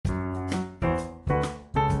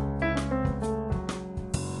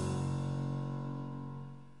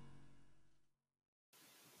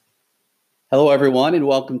Hello, everyone, and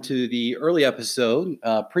welcome to the early episode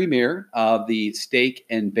premiere of the Steak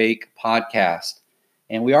and Bake podcast.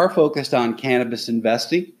 And we are focused on cannabis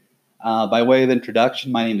investing. By way of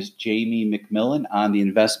introduction, my name is Jamie McMillan. I'm the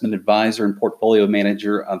investment advisor and portfolio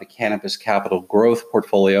manager of the Cannabis Capital Growth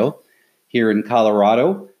portfolio here in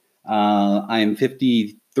Colorado. I am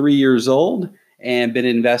 53 years old and been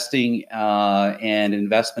investing and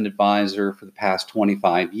investment advisor for the past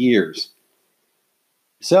 25 years.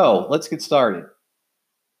 So let's get started.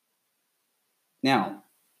 Now,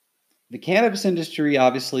 the cannabis industry,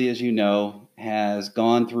 obviously, as you know, has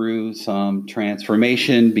gone through some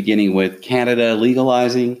transformation, beginning with Canada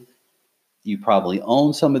legalizing. You probably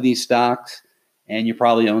own some of these stocks, and you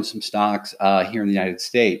probably own some stocks here in the United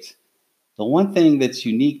States. The one thing that's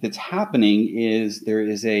unique that's happening is there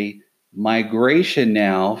is a migration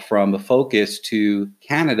now from a focus to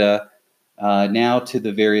Canada now to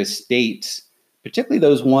the various states, particularly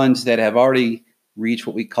those ones that have already reached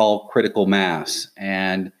what we call critical mass.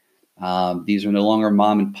 And these are no longer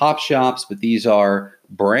mom and pop shops, but these are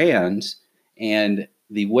brands. And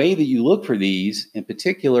the way that you look for these in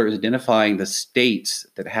particular is identifying the states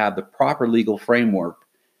that have the proper legal framework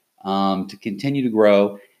to continue to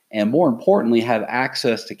grow, and more importantly, have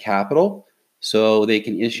access to capital so they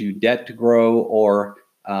can issue debt to grow or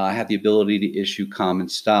have the ability to issue common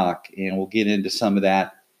stock. And we'll get into some of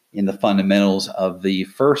that in the fundamentals of the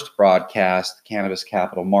first broadcast, Cannabis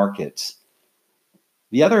Capital Markets.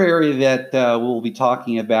 The other area that we'll be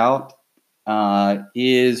talking about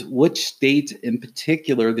is which states in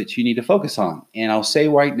particular that you need to focus on. And I'll say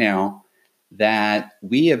right now that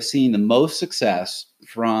we have seen the most success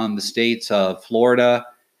from the states of Florida,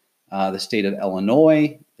 the state of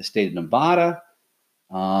Illinois, the state of Nevada.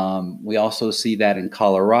 We also see that in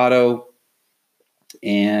Colorado,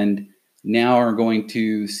 and now are going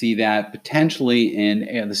to see that potentially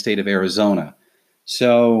in the state of Arizona.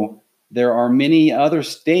 So there are many other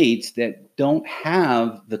states that don't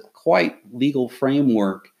have the quite legal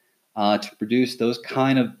framework to produce those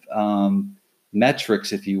kind of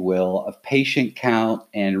metrics, if you will, of patient count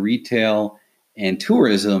and retail and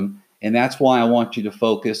tourism. And that's why I want you to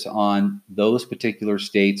focus on those particular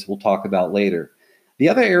states we'll talk about later. The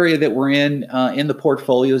other area that we're in the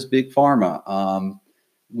portfolio is big pharma.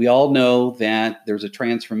 We all know that there's a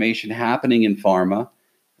transformation happening in pharma,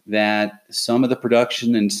 that some of the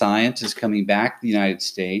production and science is coming back to the United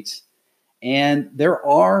States. And there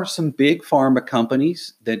are some big pharma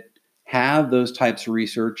companies that have those types of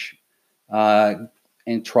research and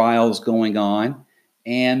trials going on.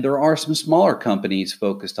 And there are some smaller companies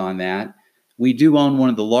focused on that. We do own one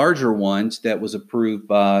of the larger ones that was approved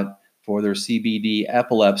for their CBD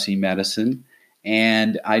epilepsy medicine.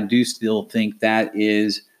 And I do still think that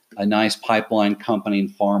is a nice pipeline company in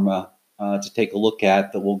pharma to take a look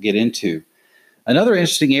at that we'll get into. Another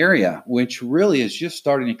interesting area, which really is just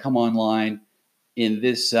starting to come online in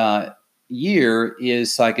this year, is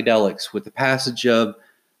psychedelics. With the passage of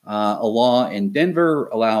a law in Denver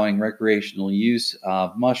allowing recreational use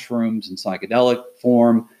of mushrooms in psychedelic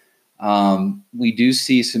form, we do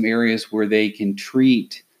see some areas where they can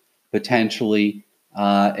treat potentially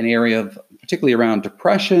an area of particularly around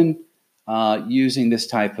depression using this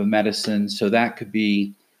type of medicine. So that could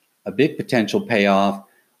be a big potential payoff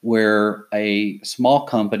where a small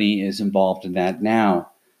company is involved in that now.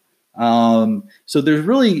 So there's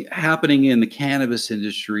really happening in the cannabis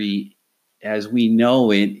industry, as we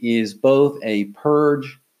know it, is both a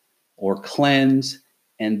purge or cleanse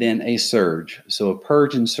and then a surge. So a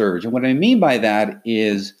purge and surge. And what I mean by that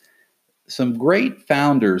is some great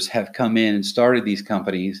founders have come in and started these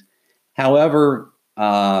companies. However,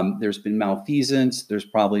 there's been malfeasance. There's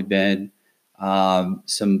probably been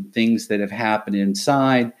some things that have happened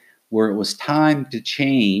inside where it was time to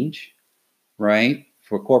change, right,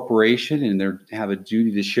 for a corporation, and they have a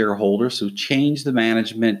duty to shareholders. So change the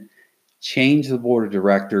management, change the board of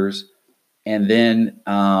directors, and then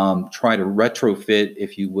try to retrofit,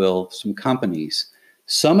 if you will, some companies.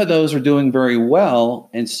 Some of those are doing very well,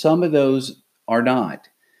 and some of those are not.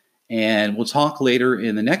 And we'll talk later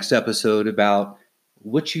in the next episode about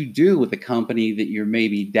what you do with a company that you're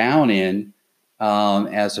maybe down in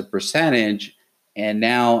as a percentage. And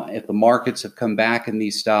now if the markets have come back in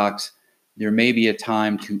these stocks, there may be a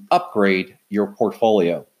time to upgrade your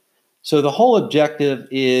portfolio. So the whole objective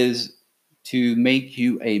is to make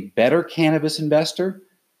you a better cannabis investor.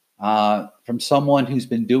 From someone who's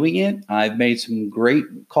been doing it, I've made some great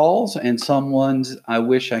calls and some ones I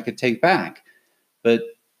wish I could take back. But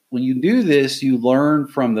when you do this, you learn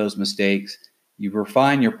from those mistakes, you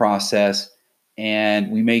refine your process,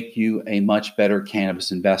 and we make you a much better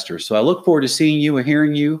cannabis investor. So I look forward to seeing you and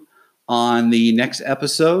hearing you on the next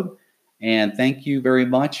episode. And thank you very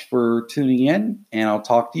much for tuning in, and I'll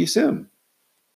talk to you soon.